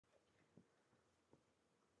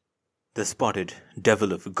The Spotted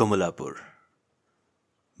Devil of Gummalapur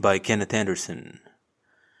by Kenneth Anderson.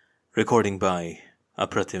 Recording by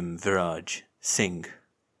Apratim Viraj Singh.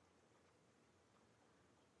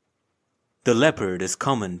 The leopard is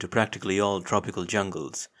common to practically all tropical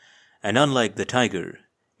jungles, and unlike the tiger,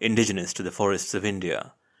 indigenous to the forests of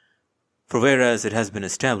India. For whereas it has been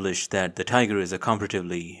established that the tiger is a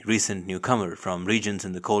comparatively recent newcomer from regions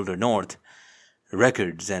in the colder north,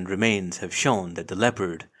 records and remains have shown that the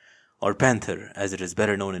leopard, or panther as it is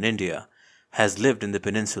better known in India, has lived in the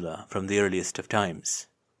peninsula from the earliest of times.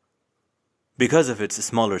 Because of its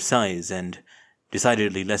smaller size and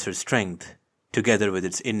decidedly lesser strength, together with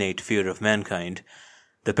its innate fear of mankind,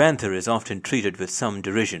 the panther is often treated with some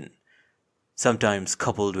derision, sometimes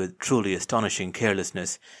coupled with truly astonishing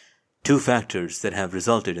carelessness, two factors that have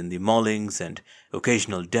resulted in the maulings and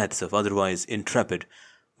occasional deaths of otherwise intrepid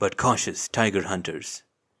but cautious tiger hunters.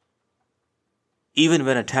 Even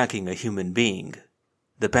when attacking a human being,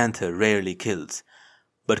 the panther rarely kills,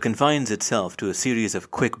 but confines itself to a series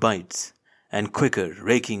of quick bites and quicker,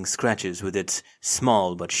 raking scratches with its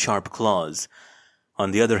small but sharp claws.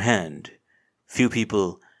 On the other hand, few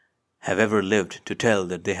people have ever lived to tell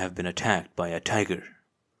that they have been attacked by a tiger.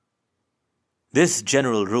 This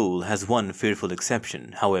general rule has one fearful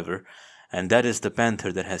exception, however, and that is the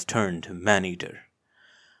panther that has turned man-eater.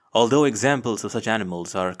 Although examples of such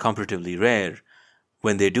animals are comparatively rare,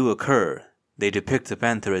 when they do occur, they depict the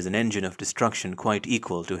panther as an engine of destruction quite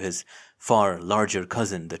equal to his far larger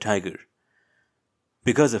cousin, the tiger.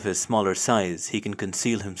 Because of his smaller size, he can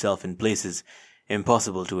conceal himself in places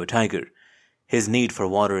impossible to a tiger. His need for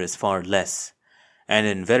water is far less, and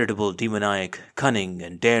in veritable demoniac cunning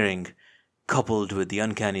and daring, coupled with the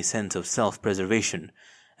uncanny sense of self-preservation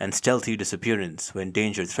and stealthy disappearance when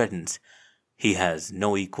danger threatens, he has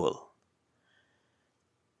no equal.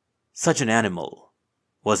 Such an animal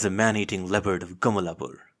was the man-eating leopard of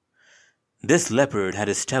Gummalapur. This leopard had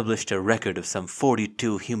established a record of some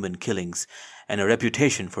 42 human killings and a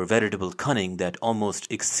reputation for veritable cunning that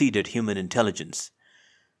almost exceeded human intelligence.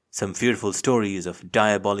 Some fearful stories of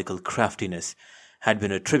diabolical craftiness had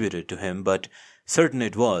been attributed to him, but certain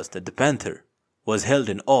it was that the panther was held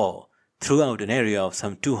in awe throughout an area of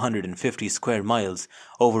some 250 square miles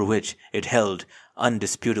over which it held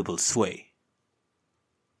undisputable sway.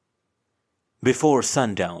 Before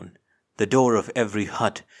sundown, the door of every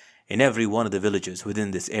hut in every one of the villages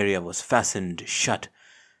within this area was fastened shut,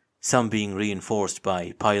 some being reinforced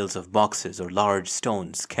by piles of boxes or large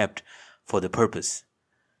stones kept for the purpose.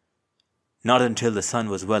 Not until the sun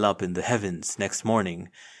was well up in the heavens next morning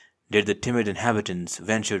did the timid inhabitants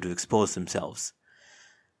venture to expose themselves.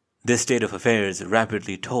 This state of affairs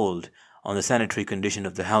rapidly told on the sanitary condition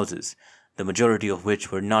of the houses, the majority of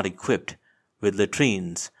which were not equipped with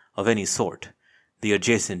latrines of any sort, the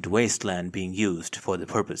adjacent wasteland being used for the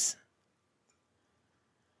purpose.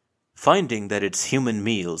 Finding that its human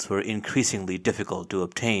meals were increasingly difficult to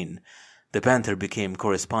obtain, the panther became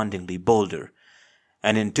correspondingly bolder,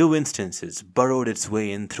 and in 2 instances burrowed its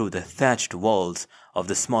way in through the thatched walls of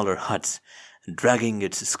the smaller huts, dragging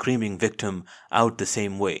its screaming victim out the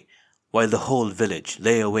same way, while the whole village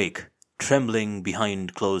lay awake, trembling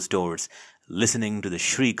behind closed doors, listening to the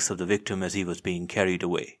shrieks of the victim as he was being carried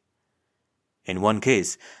away. In one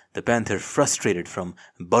case, the panther, frustrated from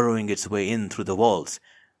burrowing its way in through the walls,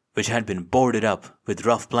 which had been boarded up with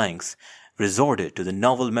rough planks, resorted to the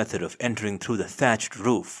novel method of entering through the thatched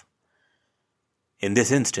roof. In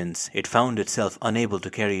this instance, it found itself unable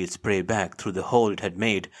to carry its prey back through the hole it had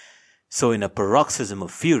made, so in a paroxysm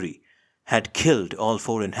of fury, had killed all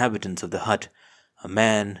 4 inhabitants of the hut, a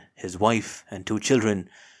man, his wife, and 2 children,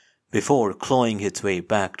 before clawing its way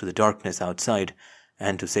back to the darkness outside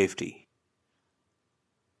and to safety.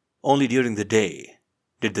 Only during the day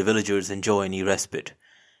did the villagers enjoy any respite.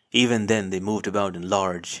 Even then they moved about in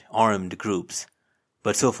large, armed groups,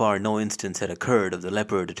 but so far no instance had occurred of the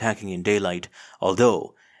leopard attacking in daylight,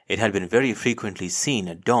 although it had been very frequently seen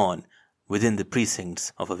at dawn within the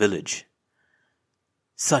precincts of a village.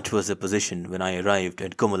 Such was the position when I arrived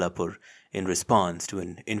at Gummalapur in response to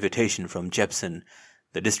an invitation from Jepson,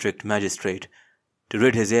 the district magistrate, to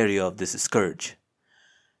rid his area of this scourge.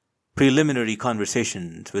 Preliminary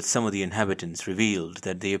conversations with some of the inhabitants revealed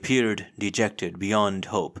that they appeared dejected beyond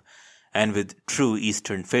hope, and with true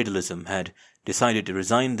Eastern fatalism had decided to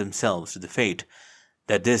resign themselves to the fate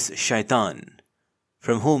that this shaitan,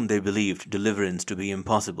 from whom they believed deliverance to be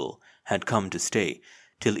impossible, had come to stay,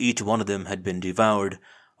 till each one of them had been devoured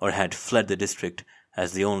or had fled the district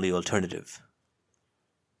as the only alternative.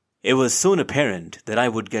 It was soon apparent that I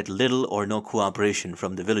would get little or no cooperation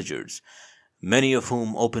from the villagers, many of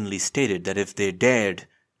whom openly stated that if they dared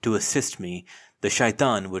to assist me, the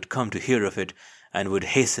shaitan would come to hear of it and would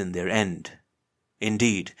hasten their end.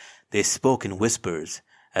 Indeed, they spoke in whispers,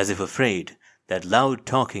 as if afraid that loud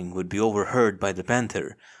talking would be overheard by the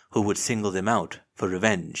panther, who would single them out for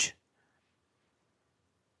revenge.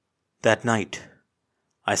 That night,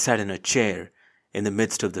 I sat in a chair in the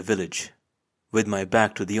midst of the village, with my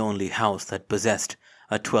back to the only house that possessed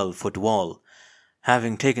a 12-foot wall,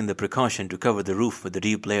 having taken the precaution to cover the roof with a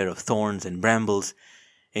deep layer of thorns and brambles,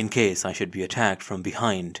 in case I should be attacked from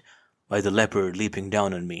behind by the leopard leaping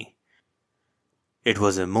down on me. It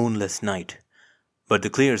was a moonless night, but the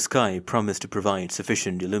clear sky promised to provide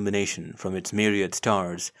sufficient illumination from its myriad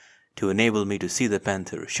stars to enable me to see the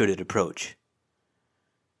panther should it approach.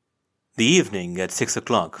 The evening at 6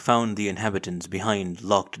 o'clock found the inhabitants behind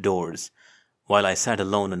locked doors, while I sat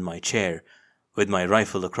alone in my chair, with my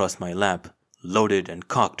rifle across my lap, loaded and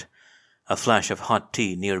cocked, a flash of hot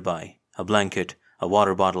tea nearby, a blanket, a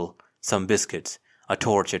water bottle, some biscuits, a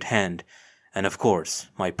torch at hand, and of course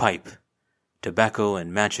my pipe, tobacco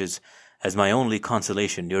and matches as my only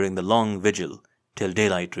consolation during the long vigil till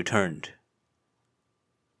daylight returned.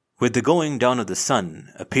 With the going down of the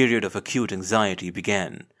sun, a period of acute anxiety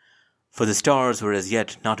began, for the stars were as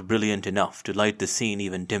yet not brilliant enough to light the scene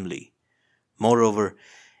even dimly. Moreover,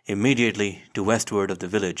 immediately to westward of the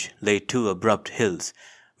village lay two abrupt hills,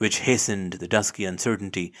 which hastened the dusky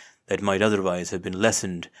uncertainty that might otherwise have been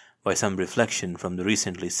lessened by some reflection from the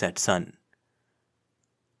recently set sun.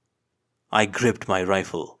 I gripped my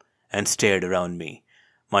rifle and stared around me,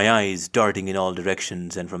 my eyes darting in all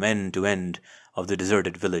directions and from end to end of the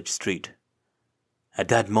deserted village street. At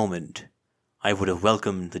that moment, I would have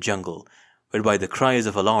welcomed the jungle, where by the cries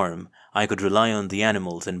of alarm I could rely on the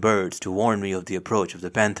animals and birds to warn me of the approach of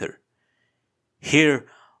the panther. Here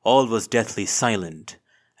all was deathly silent,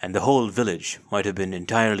 and the whole village might have been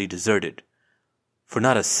entirely deserted, for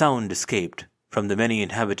not a sound escaped from the many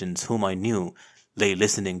inhabitants whom I knew lay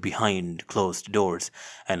listening behind closed doors,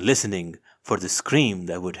 and listening for the scream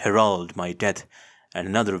that would herald my death and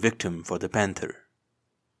another victim for the panther.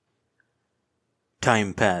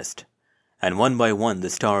 Time passed, and one by one the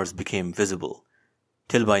stars became visible,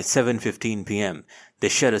 till by 7:15 p.m. they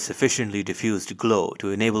shed a sufficiently diffused glow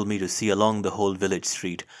to enable me to see along the whole village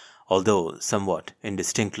street, although somewhat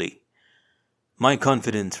indistinctly. My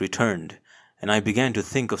confidence returned, and I began to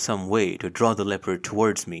think of some way to draw the leopard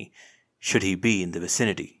towards me, should he be in the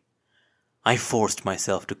vicinity. I forced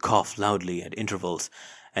myself to cough loudly at intervals,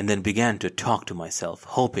 and then began to talk to myself,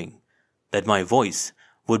 hoping that my voice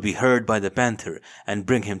would be heard by the panther and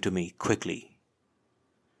bring him to me quickly.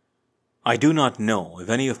 I do not know if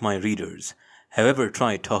any of my readers have ever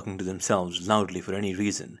tried talking to themselves loudly for any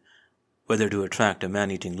reason, whether to attract a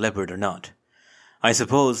man-eating leopard or not. I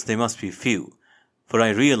suppose they must be few, for I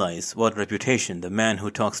realize what reputation the man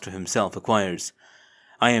who talks to himself acquires.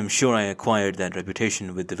 I am sure I acquired that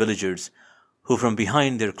reputation with the villagers, who from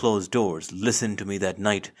behind their closed doors listened to me that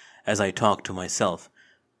night as I talked to myself.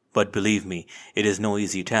 But believe me, it is no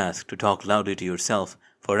easy task to talk loudly to yourself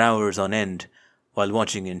for hours on end, while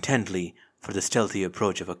watching intently for the stealthy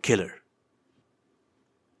approach of a killer.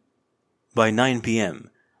 By 9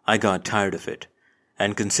 p.m., I got tired of it,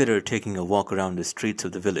 and considered taking a walk around the streets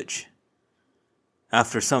of the village.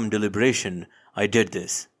 After some deliberation, I did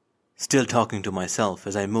this, still talking to myself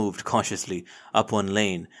as I moved cautiously up one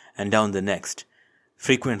lane and down the next,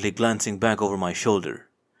 frequently glancing back over my shoulder.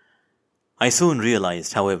 I soon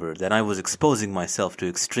realized, however, that I was exposing myself to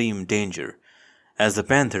extreme danger, as the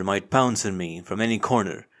panther might pounce on me from any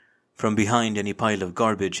corner, from behind any pile of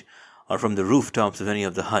garbage, or from the rooftops of any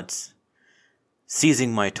of the huts.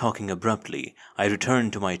 Ceasing my talking abruptly, I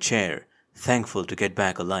returned to my chair, thankful to get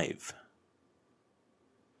back alive.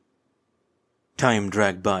 Time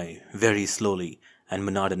dragged by very slowly and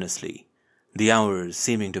monotonously, the hours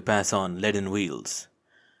seeming to pass on leaden wheels.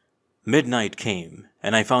 Midnight came,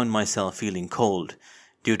 and I found myself feeling cold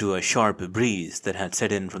due to a sharp breeze that had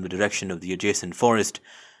set in from the direction of the adjacent forest,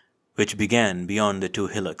 which began beyond the two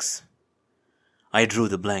hillocks. I drew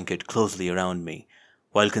the blanket closely around me,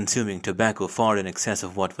 while consuming tobacco far in excess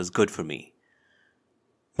of what was good for me.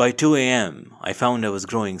 By 2 a.m., I found I was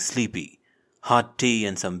growing sleepy. Hot tea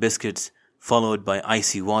and some biscuits, followed by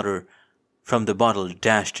icy water from the bottle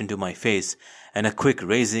dashed into my face, and a quick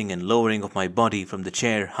raising and lowering of my body from the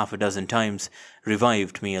chair half a dozen times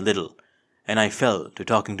revived me a little, and I fell to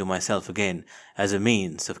talking to myself again as a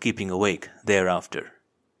means of keeping awake thereafter.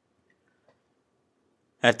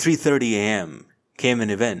 At 3:30 a.m. came an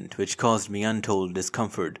event which caused me untold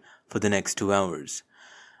discomfort for the next 2 hours.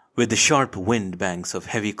 With the sharp wind banks of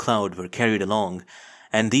heavy cloud were carried along,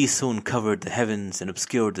 and these soon covered the heavens and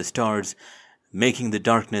obscured the stars, making the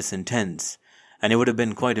darkness intense, and it would have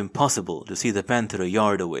been quite impossible to see the panther a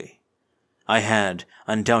yard away. I had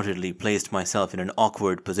undoubtedly placed myself in an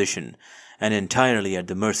awkward position and entirely at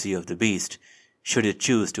the mercy of the beast, should it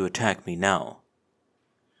choose to attack me now.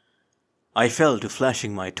 I fell to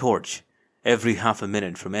flashing my torch every half a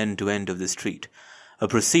minute from end to end of the street, a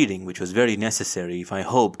proceeding which was very necessary if I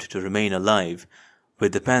hoped to remain alive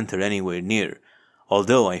with the panther anywhere near,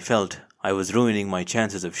 although I felt I was ruining my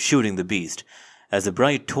chances of shooting the beast, as the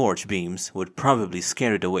bright torch beams would probably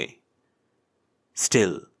scare it away.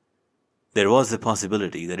 Still, there was the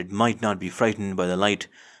possibility that it might not be frightened by the light,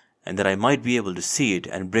 and that I might be able to see it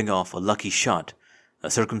and bring off a lucky shot, a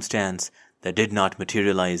circumstance that did not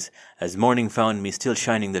materialize, as morning found me still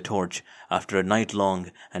shining the torch after a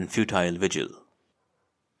night-long and futile vigil.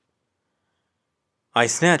 I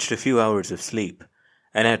snatched a few hours of sleep,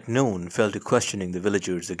 and at noon fell to questioning the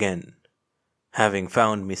villagers again. Having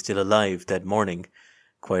found me still alive that morning,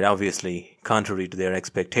 quite obviously contrary to their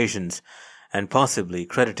expectations, and possibly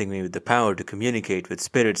crediting me with the power to communicate with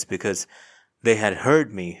spirits because they had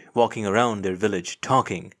heard me walking around their village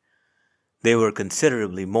talking, they were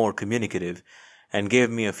considerably more communicative and gave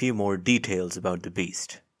me a few more details about the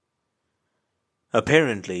beast.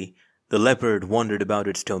 Apparently, the leopard wandered about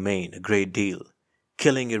its domain a great deal,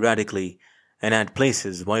 killing erratically and at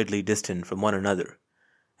places widely distant from one another,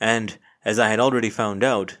 and, as I had already found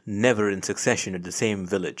out, never in succession at the same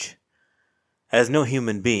village. As no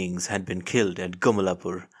human beings had been killed at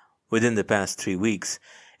Gummalapuram within the past 3 weeks,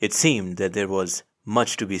 it seemed that there was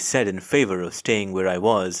much to be said in favor of staying where I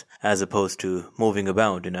was, as opposed to moving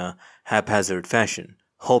about in a haphazard fashion,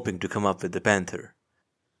 hoping to come up with the panther.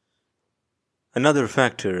 Another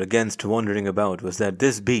factor against wandering about was that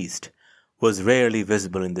this beast was rarely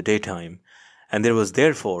visible in the daytime, and there was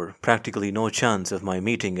therefore practically no chance of my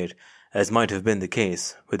meeting it, as might have been the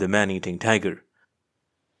case with the man-eating tiger.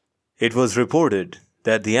 It was reported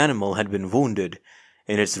that the animal had been wounded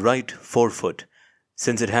in its right forefoot,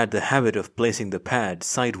 since it had the habit of placing the pad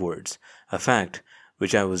sidewards, a fact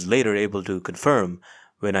which I was later able to confirm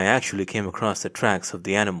when I actually came across the tracks of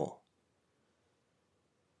the animal.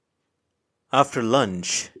 After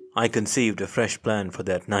lunch, I conceived a fresh plan for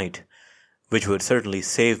that night, which would certainly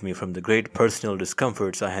save me from the great personal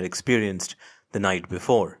discomforts I had experienced the night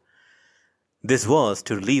before. This was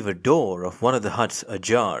to leave a door of one of the huts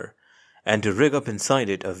ajar, and to rig up inside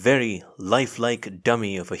it a very lifelike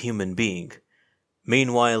dummy of a human being.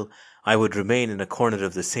 Meanwhile, I would remain in a corner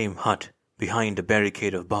of the same hut, behind a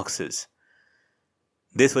barricade of boxes.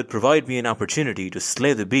 This would provide me an opportunity to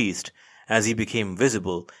slay the beast as he became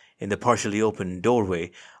visible in the partially opened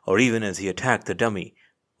doorway, or even as he attacked the dummy,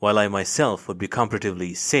 while I myself would be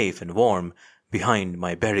comparatively safe and warm behind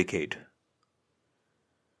my barricade.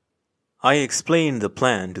 I explained the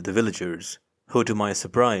plan to the villagers, who, to my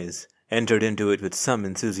surprise, entered into it with some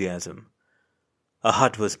enthusiasm. A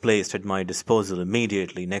hut was placed at my disposal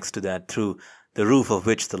immediately next to that through the roof of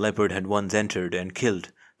which the leopard had once entered and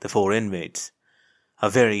killed the 4 inmates. A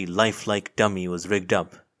very lifelike dummy was rigged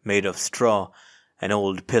up, made of straw, an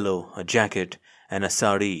old pillow, a jacket, and a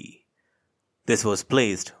sari. This was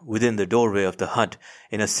placed within the doorway of the hut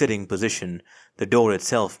in a sitting position, the door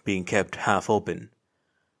itself being kept half open.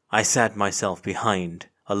 I sat myself behind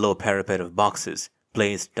a low parapet of boxes,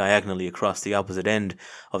 placed diagonally across the opposite end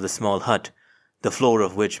of the small hut, the floor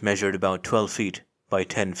of which measured about 12 feet by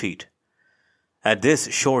 10 feet. At this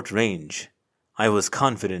short range, I was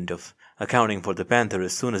confident of accounting for the panther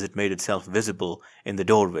as soon as it made itself visible in the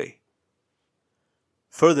doorway.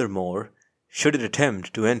 Furthermore, should it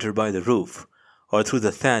attempt to enter by the roof or through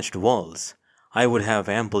the thatched walls, I would have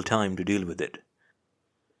ample time to deal with it.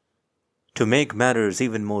 To make matters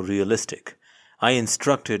even more realistic, I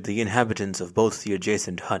instructed the inhabitants of both the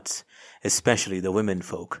adjacent huts, especially the women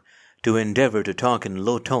folk, to endeavor to talk in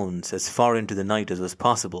low tones as far into the night as was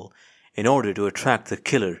possible, in order to attract the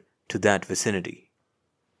killer to that vicinity.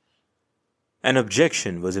 An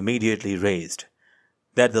objection was immediately raised,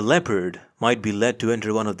 that the leopard might be led to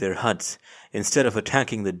enter one of their huts, instead of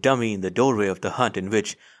attacking the dummy in the doorway of the hut in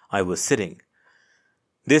which I was sitting.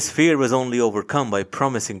 This fear was only overcome by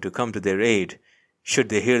promising to come to their aid, should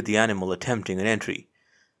they hear the animal attempting an entry.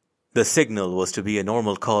 The signal was to be a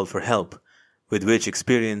normal call for help, with which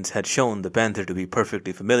experience had shown the panther to be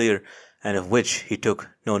perfectly familiar, and of which he took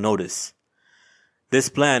no notice. This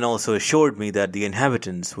plan also assured me that the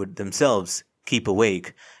inhabitants would themselves keep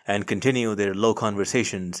awake and continue their low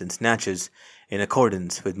conversations in snatches in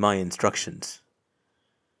accordance with my instructions.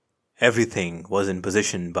 Everything was in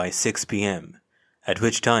position by 6 p.m., at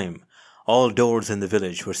which time all doors in the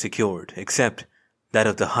village were secured, except that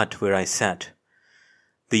of the hut where I sat.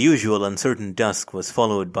 The usual uncertain dusk was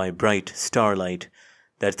followed by bright starlight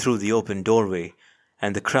that threw the open doorway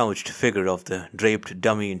and the crouched figure of the draped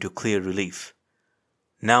dummy into clear relief.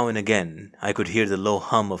 Now and again I could hear the low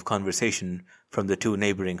hum of conversation from the two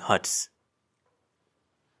neighboring huts.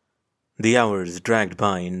 The hours dragged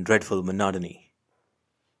by in dreadful monotony.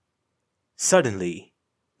 Suddenly,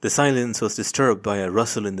 the silence was disturbed by a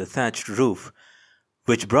rustle in the thatched roof,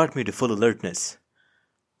 which brought me to full alertness.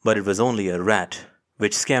 But it was only a rat,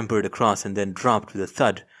 which scampered across and then dropped with a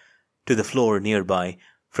thud to the floor nearby,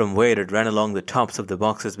 from where it ran along the tops of the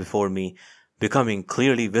boxes before me, becoming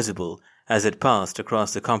clearly visible as it passed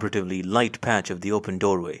across the comparatively light patch of the open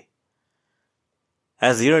doorway.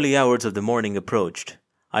 As the early hours of the morning approached,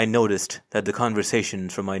 I noticed that the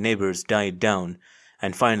conversations from my neighbors died down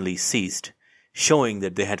and finally ceased, showing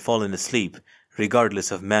that they had fallen asleep regardless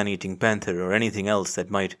of man-eating panther or anything else that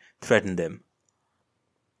might threaten them.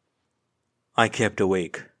 I kept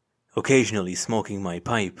awake, occasionally smoking my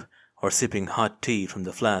pipe or sipping hot tea from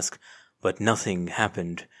the flask, but nothing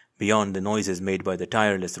happened beyond the noises made by the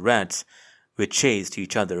tireless rats which chased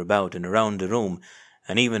each other about and around the room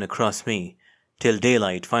and even across me, till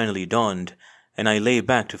daylight finally dawned and I lay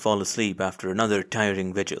back to fall asleep after another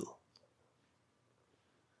tiring vigil.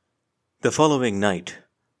 The following night,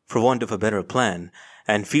 for want of a better plan,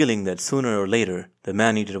 and feeling that sooner or later the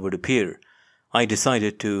man-eater would appear, I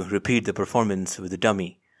decided to repeat the performance with the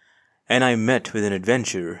dummy, and I met with an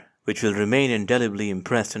adventure which will remain indelibly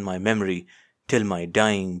impressed in my memory till my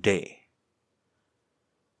dying day.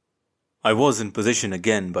 I was in position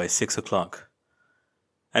again by 6 o'clock,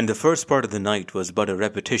 and the first part of the night was but a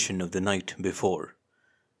repetition of the night before.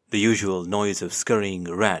 The usual noise of scurrying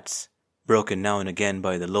rats, broken now and again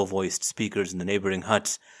by the low-voiced speakers in the neighboring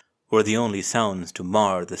huts, were the only sounds to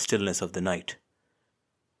mar the stillness of the night.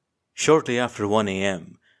 Shortly after 1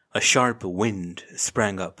 a.m., a sharp wind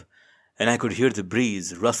sprang up, and I could hear the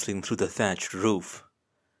breeze rustling through the thatched roof.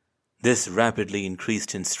 This rapidly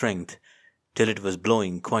increased in strength till it was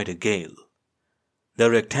blowing quite a gale. The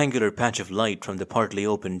rectangular patch of light from the partly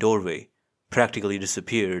open doorway practically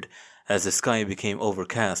disappeared as the sky became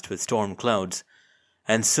overcast with storm clouds,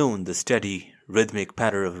 and soon the steady, rhythmic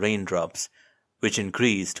patter of raindrops, which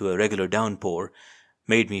increased to a regular downpour,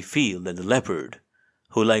 made me feel that the leopard,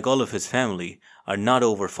 who like all of his family are not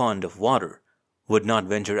over fond of water, would not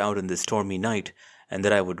venture out in this stormy night, and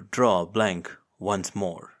that I would draw blank once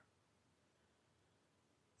more.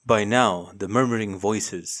 By now the murmuring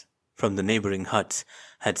voices from the neighboring huts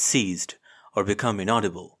had ceased or become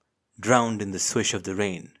inaudible, drowned in the swish of the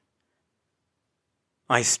rain.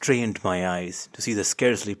 I strained my eyes to see the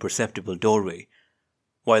scarcely perceptible doorway,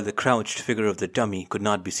 while the crouched figure of the dummy could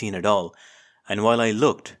not be seen at all, and while I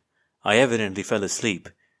looked, I evidently fell asleep,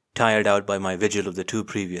 tired out by my vigil of the 2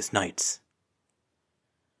 previous nights.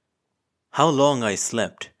 How long I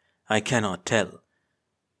slept, I cannot tell,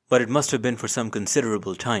 but it must have been for some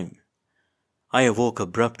considerable time. I awoke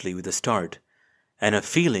abruptly with a start, and a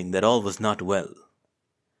feeling that all was not well.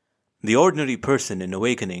 The ordinary person in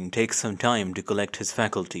awakening takes some time to collect his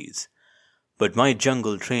faculties, but my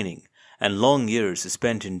jungle training and long years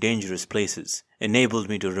spent in dangerous places enabled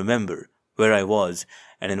me to remember where I was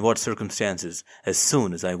and in what circumstances as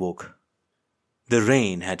soon as I woke. The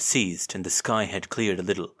rain had ceased and the sky had cleared a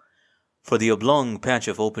little, for the oblong patch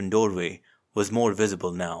of open doorway was more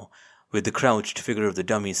visible now, with the crouched figure of the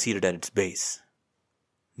dummy seated at its base.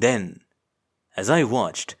 Then, as I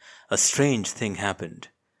watched, a strange thing happened.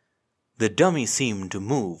 The dummy seemed to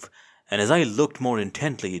move, and as I looked more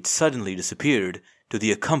intently, it suddenly disappeared to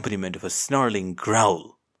the accompaniment of a snarling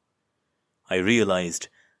growl. I realized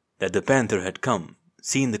that the panther had come,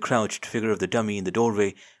 seen the crouched figure of the dummy in the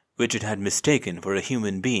doorway, which it had mistaken for a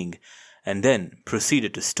human being, and then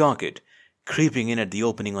proceeded to stalk it, creeping in at the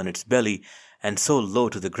opening on its belly, and so low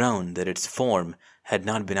to the ground that its form had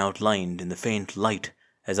not been outlined in the faint light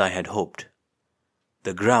as I had hoped.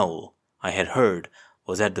 The growl I had heard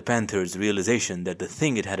was at the panther's realization that the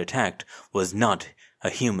thing it had attacked was not a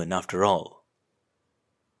human after all.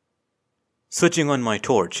 Switching on my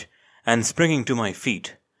torch and springing to my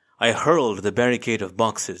feet, I hurled the barricade of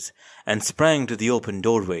boxes and sprang to the open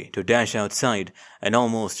doorway to dash outside and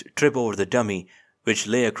almost trip over the dummy which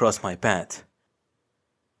lay across my path.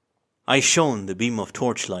 I shone the beam of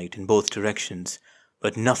torchlight in both directions,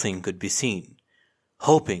 but nothing could be seen.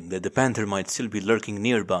 Hoping that the panther might still be lurking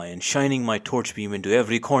nearby and shining my torch beam into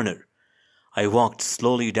every corner, I walked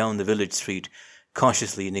slowly down the village street,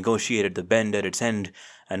 cautiously negotiated the bend at its end,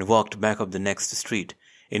 and walked back up the next street,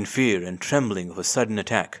 in fear and trembling of a sudden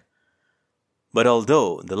attack. But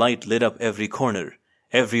although the light lit up every corner,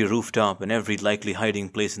 every rooftop, and every likely hiding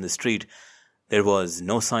place in the street, there was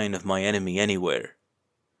no sign of my enemy anywhere.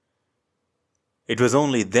 It was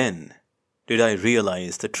only then did I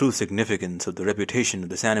realize the true significance of the reputation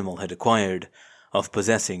this animal had acquired of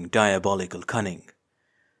possessing diabolical cunning.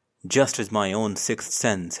 Just as my own sixth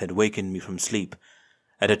sense had wakened me from sleep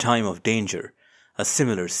at a time of danger, a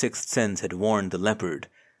similar sixth sense had warned the leopard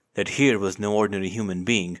that here was no ordinary human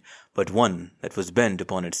being, but one that was bent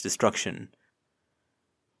upon its destruction.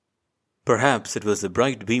 Perhaps it was the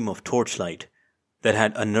bright beam of torchlight that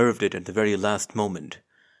had unnerved it at the very last moment,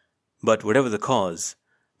 but whatever the cause,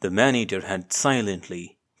 the man-eater had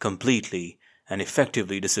silently, completely, and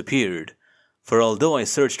effectively disappeared, for although I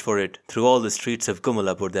searched for it through all the streets of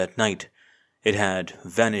Gummalapur that night, it had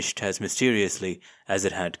vanished as mysteriously as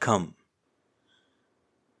it had come.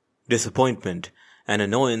 Disappointment and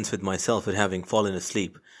annoyance with myself at having fallen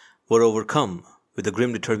asleep were overcome with a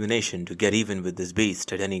grim determination to get even with this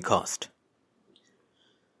beast at any cost.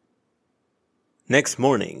 Next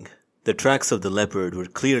morning, the tracks of the leopard were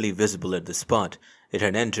clearly visible at the spot it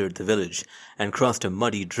had entered the village and crossed a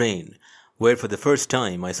muddy drain, where for the first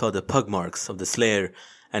time I saw the pug marks of the slayer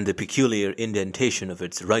and the peculiar indentation of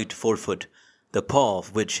its right forefoot, the paw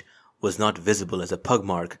of which was not visible as a pug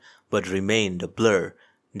mark, but remained a blur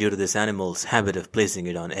due to this animal's habit of placing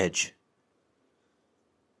it on edge.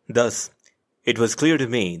 Thus, it was clear to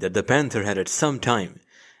me that the panther had at some time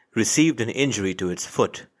received an injury to its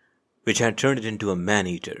foot, which had turned it into a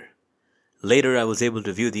man-eater. Later I was able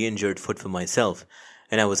to view the injured foot for myself,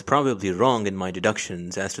 and I was probably wrong in my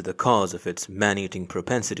deductions as to the cause of its man-eating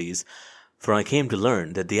propensities, for I came to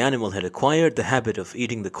learn that the animal had acquired the habit of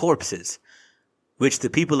eating the corpses, which the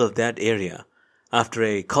people of that area, after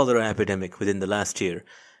a cholera epidemic within the last year,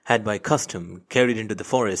 had by custom carried into the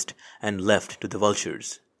forest and left to the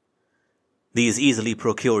vultures. These easily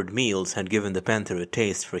procured meals had given the panther a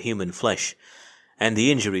taste for human flesh, and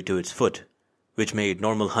the injury to its foot, which made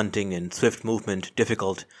normal hunting and swift movement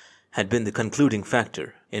difficult, had been the concluding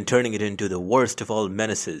factor in turning it into the worst of all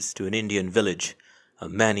menaces to an Indian village, a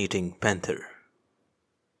man-eating panther.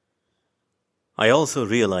 I also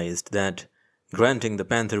realized that, granting the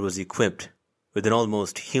panther was equipped with an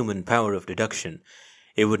almost human power of deduction,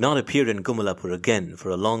 it would not appear in Gummalapur again for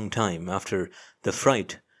a long time after the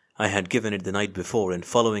fright I had given it the night before in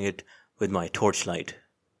following it with my torchlight.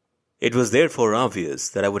 It was therefore obvious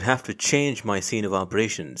that I would have to change my scene of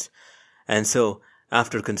operations, and so,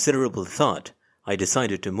 after considerable thought, I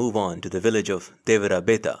decided to move on to the village of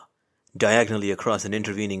Devarabeta, diagonally across an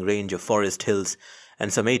intervening range of forest hills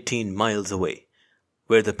and some 18 miles away,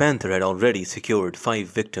 where the panther had already secured 5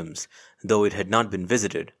 victims, though it had not been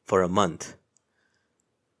visited for a month.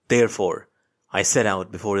 Therefore, I set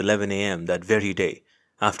out before 11 a.m. that very day,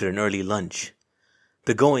 after an early lunch.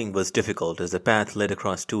 The going was difficult as the path led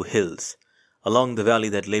across 2 hills. Along the valley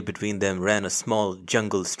that lay between them ran a small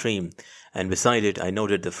jungle stream, and beside it I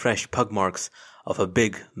noted the fresh pug marks of a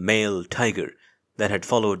big male tiger that had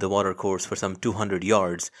followed the watercourse for some 200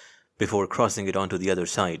 yards before crossing it onto the other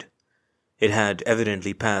side. It had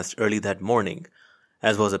evidently passed early that morning,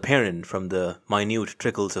 as was apparent from the minute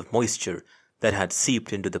trickles of moisture that had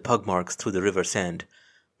seeped into the pug marks through the river sand,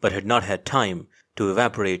 but had not had time to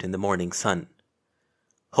evaporate in the morning sun.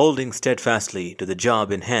 Holding steadfastly to the job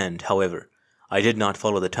in hand, however, I did not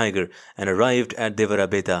follow the tiger and arrived at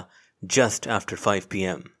Devarabeta just after 5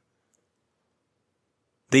 p.m.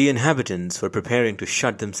 The inhabitants were preparing to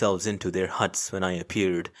shut themselves into their huts when I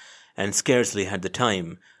appeared, and scarcely had the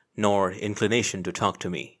time nor inclination to talk to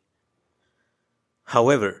me.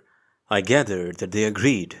 However, I gathered that they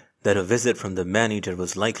agreed that a visit from the man-eater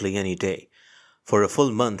was likely any day, for a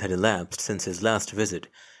full month had elapsed since his last visit,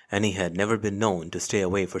 and he had never been known to stay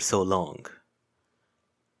away for so long.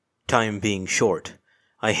 Time being short,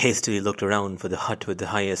 I hastily looked around for the hut with the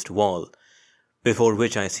highest wall, before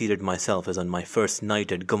which I seated myself as on my first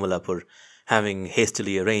night at Gummalapur, having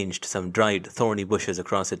hastily arranged some dried thorny bushes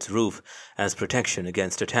across its roof as protection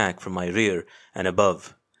against attack from my rear and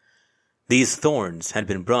above. These thorns had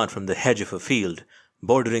been brought from the hedge of a field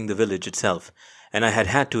bordering the village itself, and I had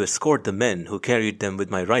had to escort the men who carried them with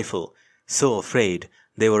my rifle, so afraid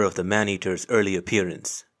they were of the man-eater's early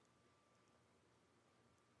appearance.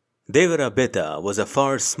 Devarabeta was a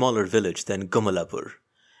far smaller village than Gummalapur,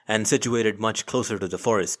 and situated much closer to the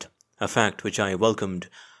forest, a fact which I welcomed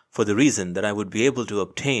for the reason that I would be able to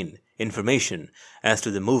obtain information as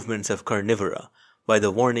to the movements of carnivora by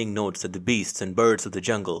the warning notes that the beasts and birds of the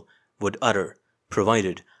jungle would utter,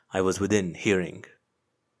 provided I was within hearing.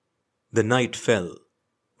 The night fell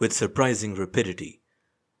with surprising rapidity,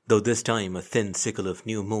 though this time a thin sickle of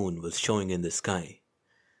new moon was showing in the sky.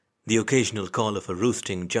 The occasional call of a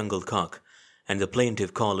roosting jungle cock and the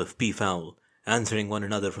plaintive call of peafowl answering one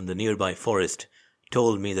another from the nearby forest,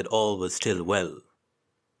 told me that all was still well.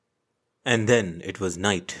 And then it was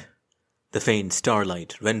night, the faint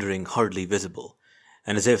starlight rendering hardly visible,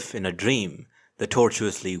 and as if in a dream, the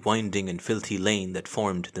tortuously winding and filthy lane that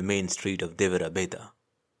formed the main street of Devarabeta.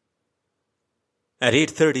 At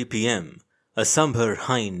 8:30 p.m., a sombre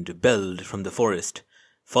hind belled from the forest,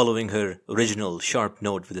 following her original sharp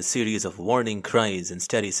note with a series of warning cries in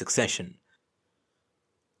steady succession.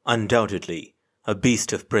 Undoubtedly, a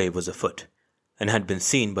beast of prey was afoot, and had been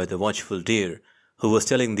seen by the watchful deer, who was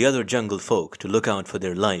telling the other jungle folk to look out for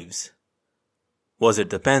their lives. Was it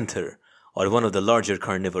the panther, or one of the larger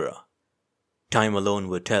carnivora? Time alone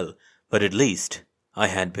would tell, but at least I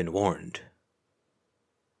had been warned.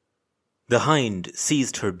 The hind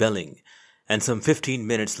ceased her belling, and some 15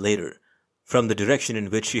 minutes later, from the direction in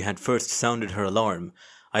which she had first sounded her alarm,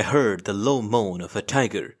 I heard the low moan of a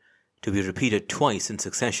tiger, to be repeated twice in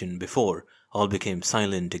succession before all became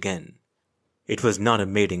silent again. It was not a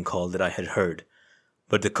mating call that I had heard,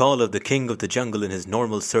 but the call of the king of the jungle in his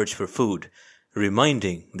normal search for food,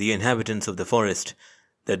 reminding the inhabitants of the forest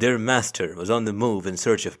that their master was on the move in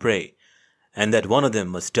search of prey, and that one of them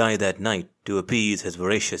must die that night to appease his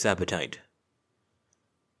voracious appetite.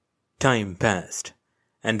 Time passed,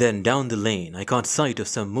 and then down the lane I caught sight of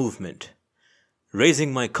some movement.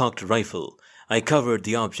 Raising my cocked rifle, I covered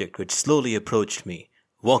the object which slowly approached me,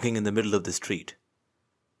 walking in the middle of the street.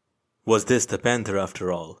 Was this the panther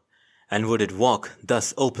after all, and would it walk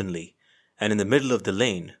thus openly, and in the middle of the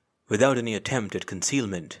lane, without any attempt at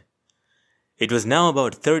concealment? It was now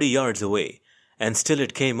about 30 yards away, and still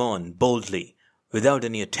it came on boldly, without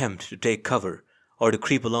any attempt to take cover or to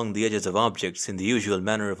creep along the edges of objects in the usual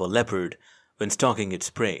manner of a leopard when stalking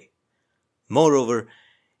its prey. Moreover,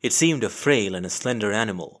 it seemed a frail and a slender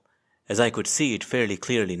animal, as I could see it fairly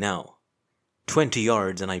clearly now. 20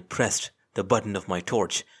 yards and I pressed the button of my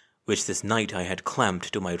torch, which this night I had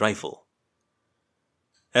clamped to my rifle.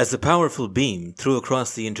 As the powerful beam threw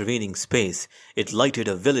across the intervening space, it lighted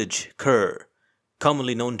a village cur,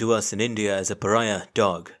 commonly known to us in India as a pariah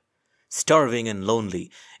dog. Starving and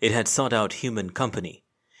lonely, it had sought out human company.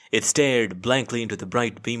 It stared blankly into the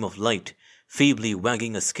bright beam of light, feebly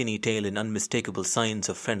wagging a skinny tail in unmistakable signs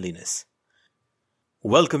of friendliness.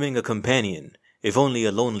 Welcoming a companion, if only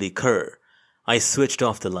a lonely cur, I switched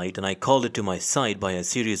off the light and I called it to my side by a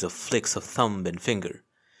series of flicks of thumb and finger.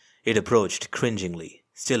 It approached cringingly,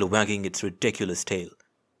 still wagging its ridiculous tail.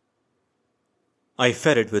 I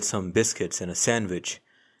fed it with some biscuits and a sandwich,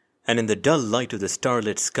 and in the dull light of the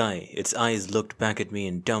starlit sky, its eyes looked back at me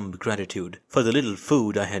in dumb gratitude for the little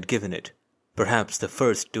food I had given it, perhaps the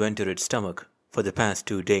first to enter its stomach for the past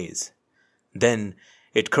 2 days. Then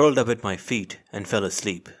it curled up at my feet and fell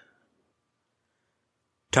asleep.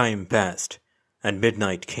 Time passed, and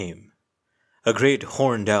midnight came. A great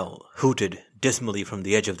horned owl hooted dismally from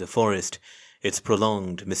the edge of the forest, its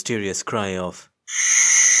prolonged, mysterious cry of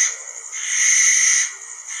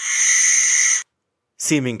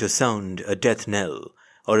seeming to sound a death knell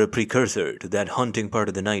or a precursor to that haunting part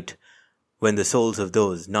of the night when the souls of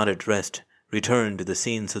those not at rest return to the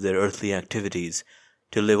scenes of their earthly activities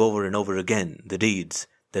to live over and over again the deeds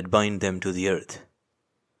that bind them to the earth.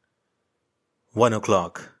 1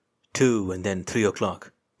 o'clock, 2 and then 3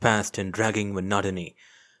 o'clock passed in dragging monotony,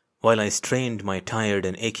 while I strained my tired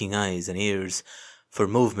and aching eyes and ears for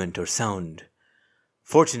movement or sound.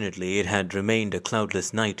 Fortunately, it had remained a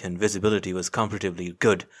cloudless night and visibility was comparatively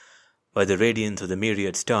good, by the radiance of the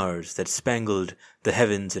myriad stars that spangled the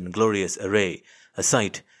heavens in glorious array, a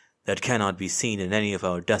sight that cannot be seen in any of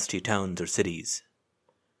our dusty towns or cities.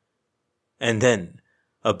 And then,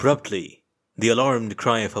 abruptly, the alarmed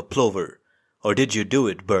cry of a plover, or did you do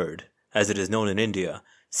it bird, as it is known in India,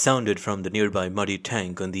 sounded from the nearby muddy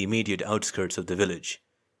tank on the immediate outskirts of the village.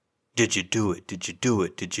 Did you do it? Did you do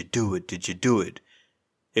it? Did you do it? Did you do it?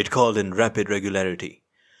 It called in rapid regularity.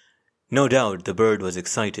 No doubt the bird was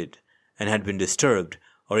excited, and had been disturbed,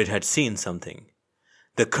 or it had seen something.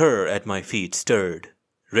 The cur at my feet stirred,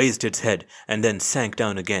 raised its head, and then sank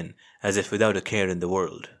down again, as if without a care in the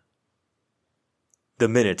world. The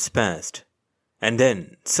minutes passed, and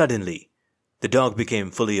then, suddenly, the dog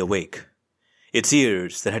became fully awake. Its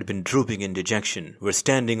ears, that had been drooping in dejection, were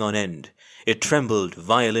standing on end. It trembled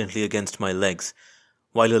violently against my legs,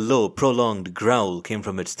 while a low, prolonged growl came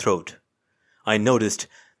from its throat. I noticed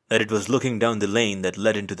that it was looking down the lane that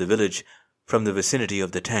led into the village from the vicinity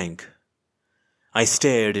of the tank. I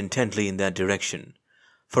stared intently in that direction.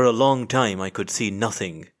 For a long time I could see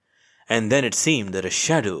nothing, and then it seemed that a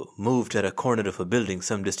shadow moved at a corner of a building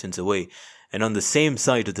some distance away and on the same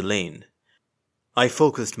side of the lane. I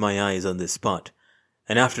focused my eyes on this spot,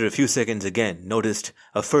 and after a few seconds again noticed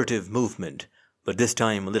a furtive movement, but this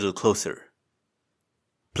time a little closer.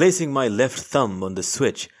 Placing my left thumb on the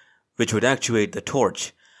switch which would actuate the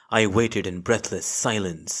torch, I waited in breathless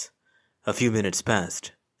silence. A few minutes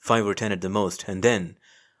passed, 5 or 10 at the most, and then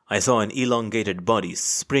I saw an elongated body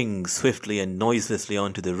spring swiftly and noiselessly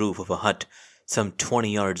onto the roof of a hut some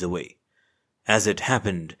 20 yards away. As it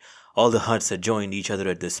happened, all the huts had joined each other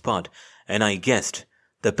at this spot, and I guessed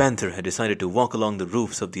the panther had decided to walk along the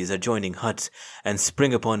roofs of these adjoining huts and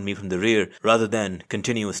spring upon me from the rear rather than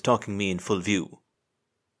continue stalking me in full view.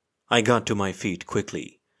 I got to my feet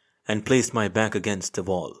quickly and placed my back against the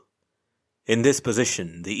wall. In this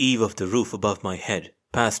position, the eave of the roof above my head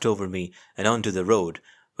passed over me and onto the road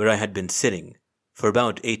where I had been sitting for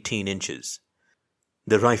about 18 inches.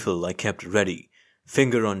 The rifle I kept ready,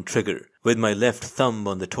 finger on trigger, with my left thumb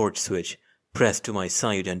on the torch switch, pressed to my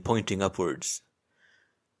side and pointing upwards.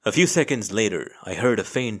 A few seconds later, I heard a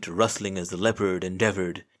faint rustling as the leopard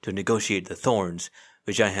endeavored to negotiate the thorns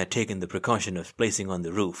which I had taken the precaution of placing on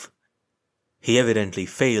the roof. He evidently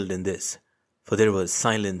failed in this, for there was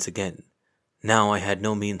silence again. Now I had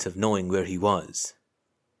no means of knowing where he was.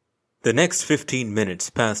 The next 15 minutes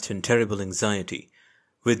passed in terrible anxiety,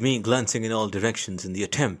 with me glancing in all directions in the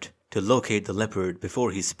attempt to locate the leopard before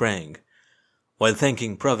he sprang, while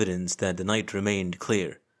thanking Providence that the night remained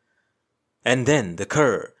clear. And then the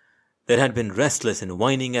cur, that had been restless and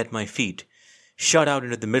whining at my feet, shot out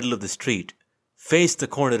into the middle of the street, faced the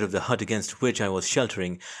corner of the hut against which I was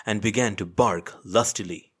sheltering, and began to bark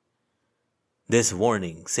lustily. This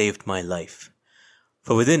warning saved my life,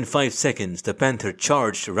 for within 5 seconds the panther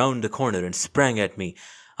charged round the corner and sprang at me.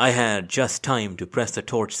 I had just time to press the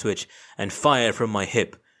torch switch and fire from my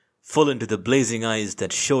hip, full into the blazing eyes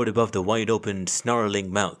that showed above the wide-opened,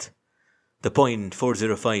 snarling mouth. The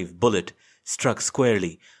 .405 bullet struck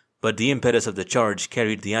squarely, but the impetus of the charge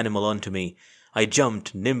carried the animal onto me. I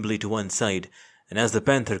jumped nimbly to one side, and as the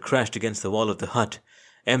panther crashed against the wall of the hut,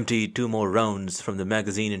 emptied 2 more rounds from the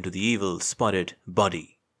magazine into the evil, spotted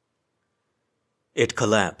body. It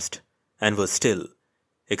collapsed, and was still,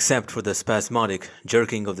 except for the spasmodic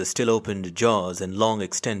jerking of the still-opened jaws and long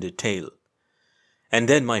extended tail. And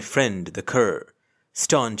then my friend, the cur,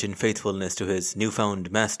 staunch in faithfulness to his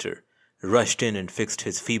new-found master, rushed in and fixed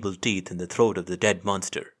his feeble teeth in the throat of the dead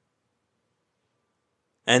monster.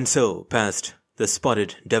 And so passed the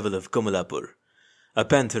spotted Devil of Gummalapur, a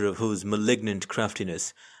panther of whose malignant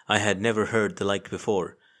craftiness I had never heard the like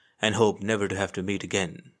before, and hoped never to have to meet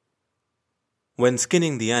again. When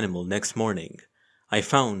skinning the animal next morning, I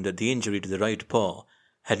found that the injury to the right paw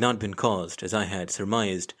had not been caused, as I had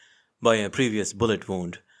surmised, by a previous bullet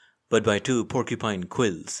wound, but by 2 porcupine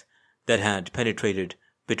quills that had penetrated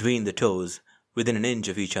between the toes within an inch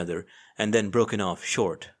of each other and then broken off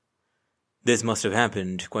short. This must have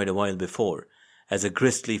happened quite a while before, as a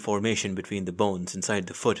gristly formation between the bones inside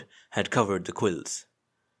the foot had covered the quills.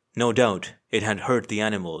 No doubt it had hurt the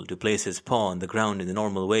animal to place his paw on the ground in the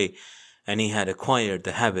normal way, and he had acquired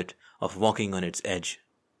the habit of walking on its edge.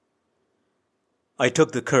 I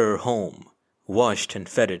took the cur home, washed and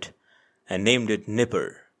fed it, and named it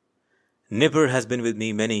Nipper. Nipper has been with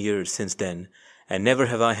me many years since then, and never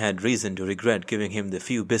have I had reason to regret giving him the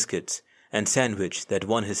few biscuits and sandwich that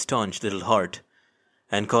won his staunch little heart,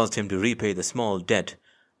 and caused him to repay the small debt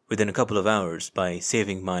within a couple of hours by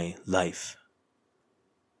saving my life.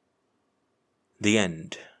 The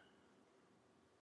end.